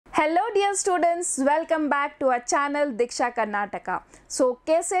Hello dear students, welcome back to our channel Diksha Karnataka. So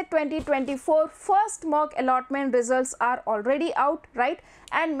KCET 2024 first mock allotment results are already out, right?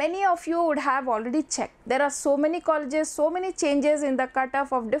 And many of you would have already checked. There are so many colleges, so many changes in the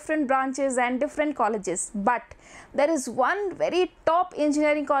cutoff of different branches and different colleges. But there is one very top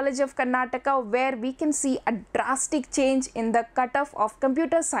engineering college of Karnataka where we can see a drastic change in the cutoff of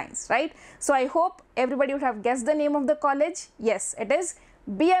computer science, right? So I hope everybody would have guessed the name of the college. Yes, it is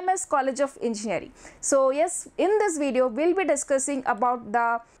BMS College of Engineering. So yes, in this video we'll be discussing about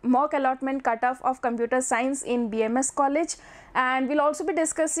the mock allotment cutoff of computer science in BMS College, and we'll also be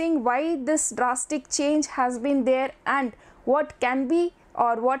discussing why this drastic change has been there and what can be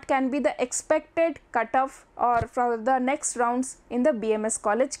the expected cutoff or from the next rounds in the BMS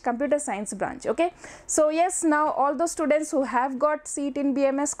College Computer Science branch. Okay, so yes, now all those students who have got seat in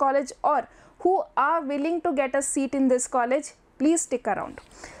BMS College or who are willing to get a seat in this college, please stick around.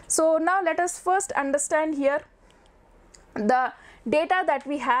 So now let us first understand here the data that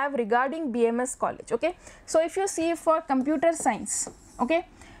we have regarding BMS College. Okay, so if you see for computer science, okay,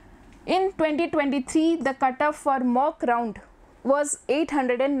 in 2023 the cutoff for mock round was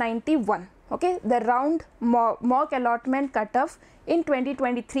 891. Okay, the round mock allotment cutoff in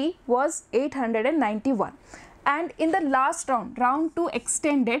 2023 was 891. And in the last round, round 2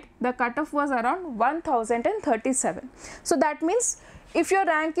 extended, the cutoff was around 1037. So that means if your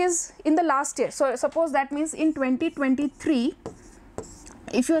rank is in the last year, so suppose that means in 2023,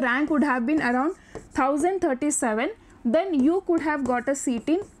 if your rank would have been around 1037, then you could have got a seat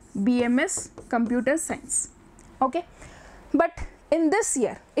in BMS Computer Science. Okay, but in this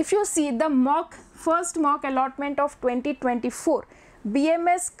year, if you see the first mock allotment of 2024,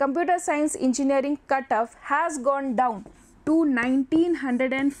 BMS Computer Science Engineering cutoff has gone down to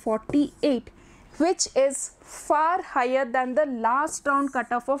 1948, which is far higher than the last round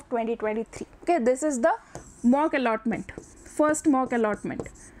cutoff of 2023. Okay, this is the mock allotment, first mock allotment,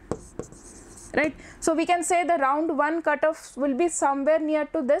 right? So we can say the round 1 cutoff will be somewhere near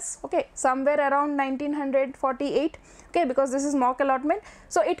to this, okay, somewhere around 1948. Okay, because this is mock allotment,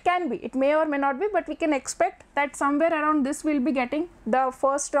 so it can be, it may or may not be, but we can expect that somewhere around this will be getting the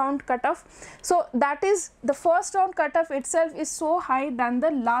first round cutoff. So that is, the first round cutoff itself is so high than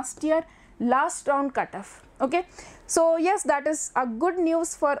the last round cutoff. Okay, so yes, that is a good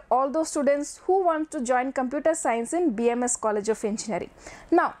news for all those students who want to join computer science in BMS College of Engineering.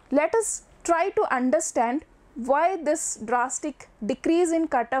 Now let us try to understand why this drastic decrease in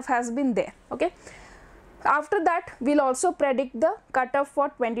cutoff has been there. Okay, after that we'll also predict the cutoff for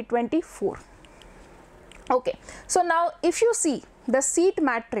 2024. Okay, so now if you see the seat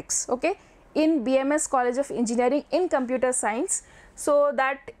matrix, okay, in BMS College of Engineering in computer science, so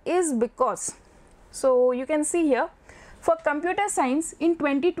that is because, so you can see here for computer science in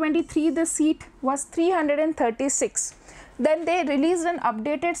 2023 the seat was 336. Then they released an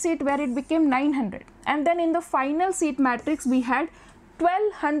updated seat where it became 900, and then in the final seat matrix we had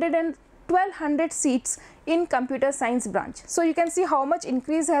 1200 seats in computer science branch. So you can see how much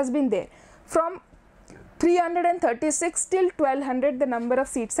increase has been there. From 336 till 1200 the number of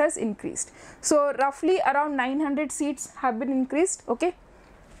seats has increased. So roughly around 900 seats have been increased. Okay,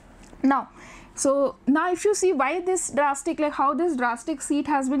 now so now if you see why this drastic, like how this drastic seat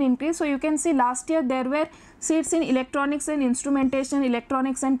has been increased, so you can see last year there were seats in electronics and instrumentation,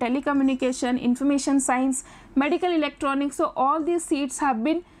 electronics and telecommunication, information science, medical electronics. So all these seats have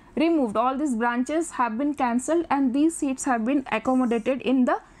been removed, all these branches have been cancelled, and these seats have been accommodated in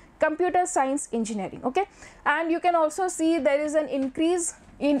the computer science engineering. Okay, and you can also see there is an increase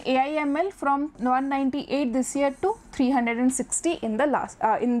in AIML from 198 this year to 360 in the last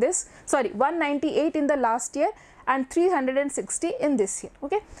 198 in the last year and 360 in this year.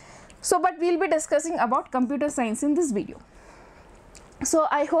 Okay, so but we'll be discussing about computer science in this video. So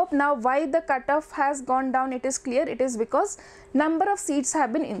I hope now why the cutoff has gone down, it is clear. It is because number of seats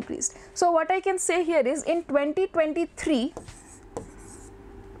have been increased. So what I can say here is in 2023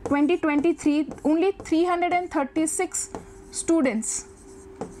 only 336 students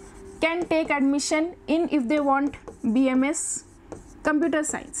can take admission in if they want BMS computer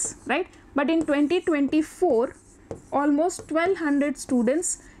science, right? But in 2024 almost 1200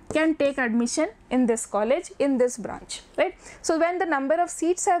 students can take admission in this college, in this branch, right? So when the number of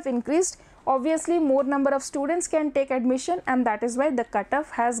seats have increased, obviously more number of students can take admission, and that is why the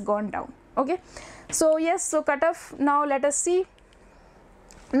cutoff has gone down. Okay, so yes, so cutoff, now let us see.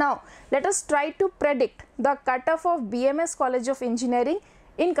 Now let us try to predict the cutoff of BMS College of Engineering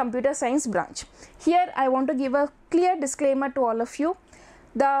in computer science branch. Here I want to give a clear disclaimer to all of you.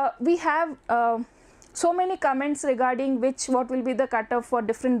 We have so many comments regarding what will be the cutoff for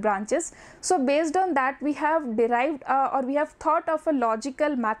different branches. So based on that, we have derived or we have thought of a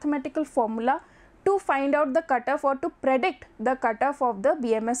logical mathematical formula to find out the cutoff or to predict the cutoff of the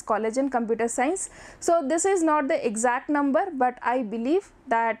BMS College in Computer Science. So this is not the exact number, but I believe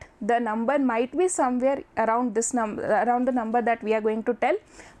that the number might be somewhere around this number, around the number that we are going to tell.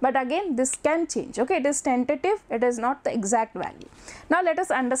 But again, this can change. Okay, it is tentative, it is not the exact value. Now let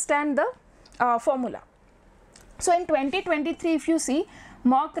us understand the formula. So in 2023, if you see,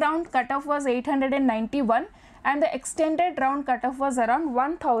 mock round cutoff was 891 and the extended round cutoff was around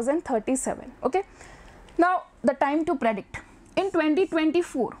 1037. Okay, now the time to predict. In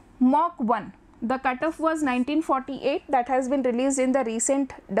 2024, mock 1, the cutoff was 1948, that has been released in the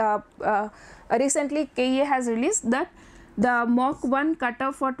recently KEA has released that the mock 1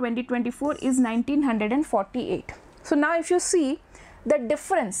 cutoff for 2024 is 1948. So now if you see, the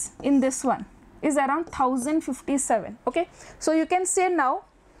difference in this one is around 1057. Okay, so you can say now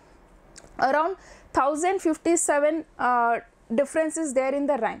around 1057 difference is there in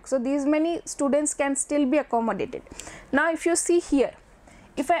the rank. So these many students can still be accommodated. Now if you see here,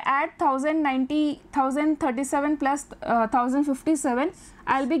 if I add 1037 plus 1057,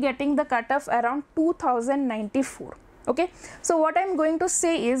 I'll be getting the cutoff around 2094. Okay, so what I'm going to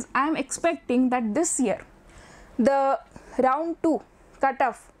say is, I'm expecting that this year the round 2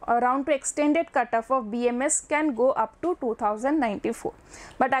 cutoff or round 2 extended cutoff of BMS can go up to 2094.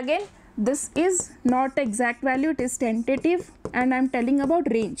 But again, this is not exact value, it is tentative, and I am telling about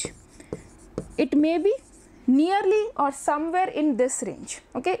range. It may be nearly or somewhere in this range.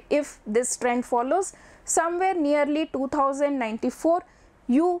 Okay, if this trend follows, somewhere nearly 2094,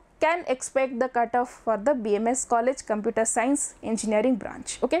 you can expect the cutoff for the BMS College Computer Science Engineering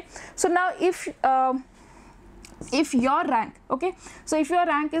branch. Okay, so now if your rank, okay, so if your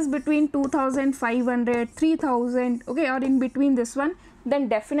rank is between 2500, 3000, okay, or in between this one, then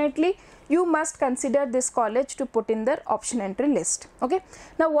definitely you must consider this college to put in their option entry list. Okay,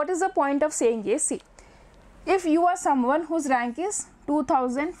 now what is the point of saying yes? See, if you are someone whose rank is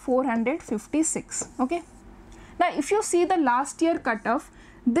 2456, okay, now if you see the last year cutoff,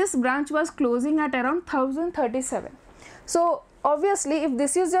 this branch was closing at around 1037. So obviously, if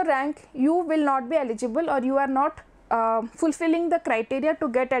this is your rank, you will not be eligible, or you are not fulfilling the criteria to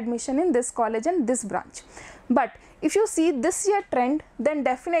get admission in this college and this branch. But if you see this year trend, then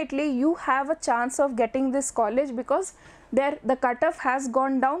definitely you have a chance of getting this college, because there the cutoff has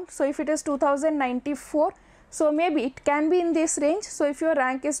gone down. So if it is 2094, so maybe it can be in this range. So if your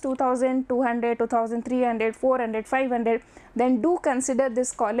rank is 2200, 2300, 400, 500, then do consider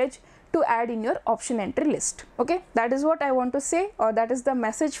this college to add in your option entry list. Okay, that is what I want to say, or that is the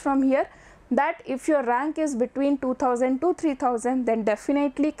message from here, that if your rank is between 2000 to 3000, then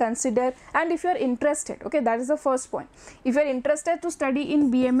definitely consider. And if you are interested, okay, that is the first point. If you are interested to study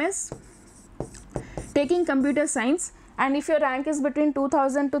in BMS taking computer science, and if your rank is between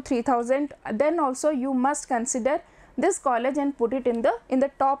 2000 to 3000, then also you must consider this college and put it in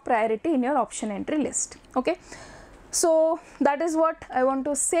the top priority in your option entry list. Okay, so that is what I want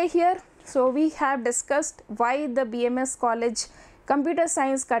to say here. So we have discussed why the BMS College Computer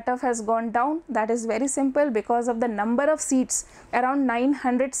Science cutoff has gone down. That is very simple, because of the number of seats, around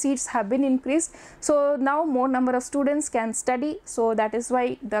 900 seats have been increased. So now more number of students can study, so that is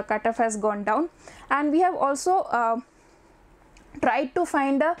why the cutoff has gone down. And we have also tried to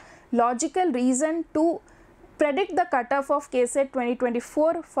find a logical reason to predict the cutoff of KCET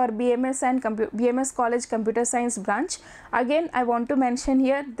 2024 for BMS and BMS College Computer Science branch. Again, I want to mention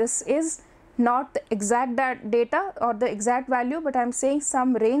here, this is not the exact data or the exact value, but I am saying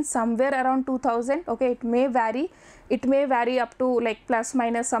some range somewhere around 2000. Okay, it may vary up to like plus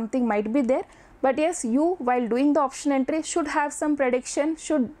minus something might be there. But yes, you while doing the option entry should have some prediction,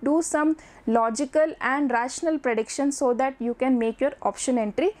 should do some logical and rational prediction, so that you can make your option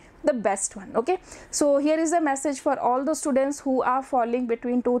entry the best one. Okay, so here is a message for all the students who are falling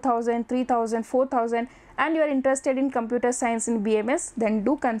between 2000, 3000, 4000, and you are interested in computer science in BMS, then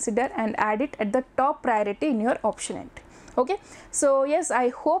do consider and add it at the top priority in your option entry. Okay, so yes, I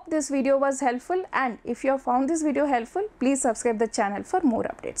hope this video was helpful, and if you have found this video helpful, please subscribe the channel for more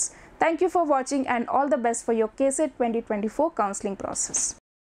updates. Thank you for watching, and all the best for your KCET 2024 counseling process.